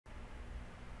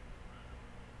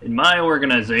In my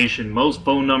organization, most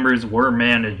phone numbers were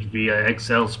managed via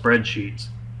Excel spreadsheets.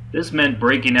 This meant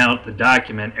breaking out the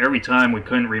document every time we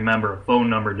couldn't remember a phone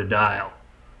number to dial.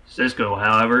 Cisco,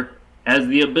 however, has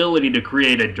the ability to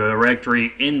create a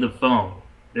directory in the phone.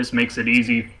 This makes it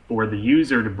easy for the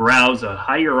user to browse a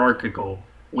hierarchical,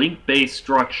 link-based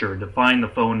structure to find the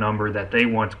phone number that they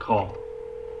want to call.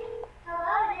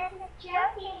 Hello, this is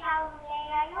Josie. How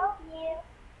may I help you?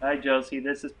 Hi Josie,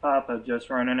 this is Papa,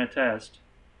 just running a test.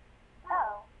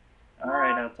 Oh.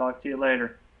 Alright, I'll talk to you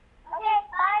later. Okay,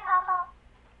 bye, Papa.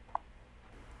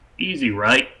 Easy,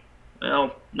 right?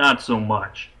 Well, not so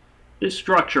much. This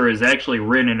structure is actually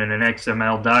written in an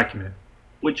XML document,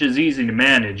 which is easy to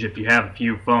manage if you have a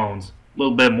few phones. A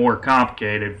little bit more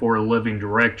complicated for a living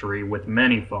directory with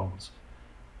many phones.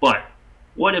 But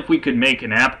what if we could make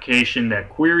an application that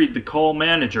queried the call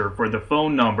manager for the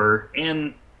phone number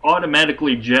and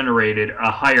automatically generated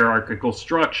a hierarchical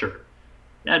structure?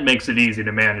 That makes it easy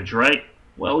to manage, right?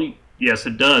 Well, yes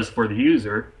it does for the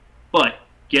user, but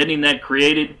getting that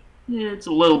created, it's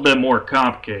a little bit more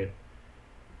complicated.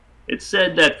 It's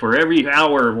said that for every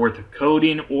hour worth of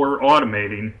coding or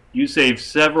automating, you save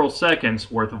several seconds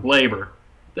worth of labor.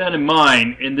 With that in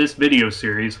mind, in this video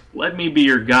series, let me be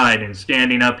your guide in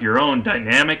standing up your own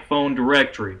dynamic phone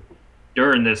directory.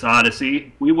 During this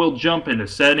odyssey, we will jump into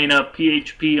setting up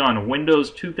PHP on a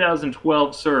Windows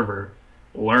 2012 server.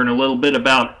 We'll learn a little bit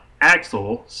about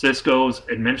Axel, Cisco's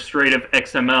administrative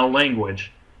XML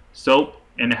language, SOAP,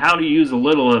 and how to use a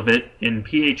little of it in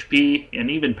PHP and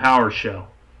even PowerShell.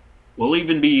 We'll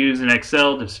even be using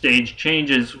Excel to stage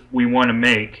changes we want to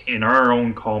make in our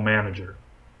own call manager.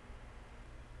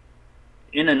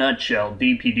 In a nutshell,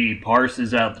 DPD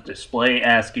parses out the display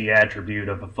ASCII attribute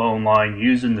of a phone line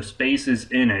using the spaces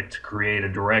in it to create a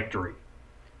directory.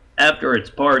 After it's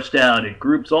parsed out, it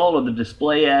groups all of the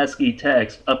display ASCII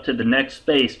text up to the next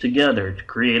space together to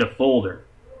create a folder.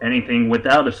 Anything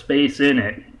without a space in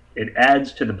it, it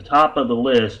adds to the top of the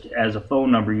list as a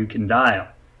phone number you can dial.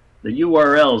 The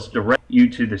URLs direct you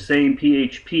to the same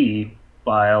PHP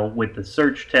file with the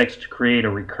search text to create a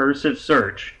recursive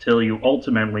search till you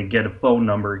ultimately get a phone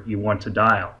number you want to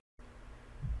dial.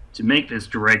 To make this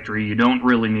directory, you don't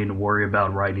really need to worry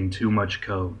about writing too much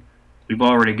code. We've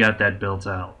already got that built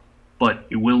out. But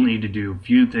you will need to do a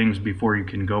few things before you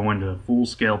can go into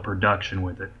full-scale production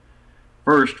with it.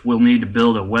 First, we'll need to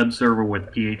build a web server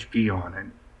with PHP on it.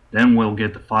 Then we'll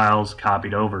get the files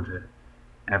copied over to it.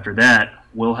 After that,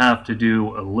 we'll have to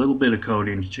do a little bit of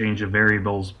coding to change the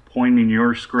variables pointing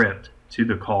your script to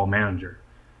the call manager.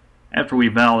 After we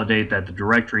validate that the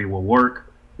directory will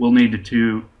work, we'll need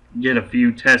to get a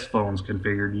few test phones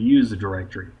configured to use the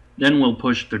directory. Then we'll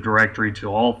push the directory to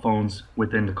all phones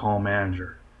within the call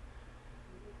manager.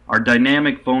 Our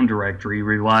dynamic phone directory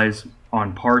relies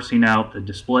on parsing out the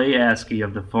display ASCII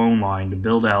of the phone line to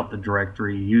build out the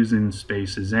directory using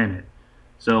spaces in it.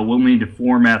 So we'll need to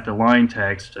format the line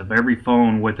text of every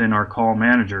phone within our call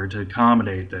manager to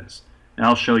accommodate this. And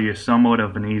I'll show you somewhat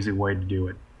of an easy way to do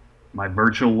it. My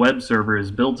virtual web server is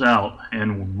built out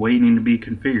and waiting to be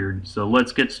configured, so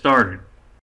let's get started.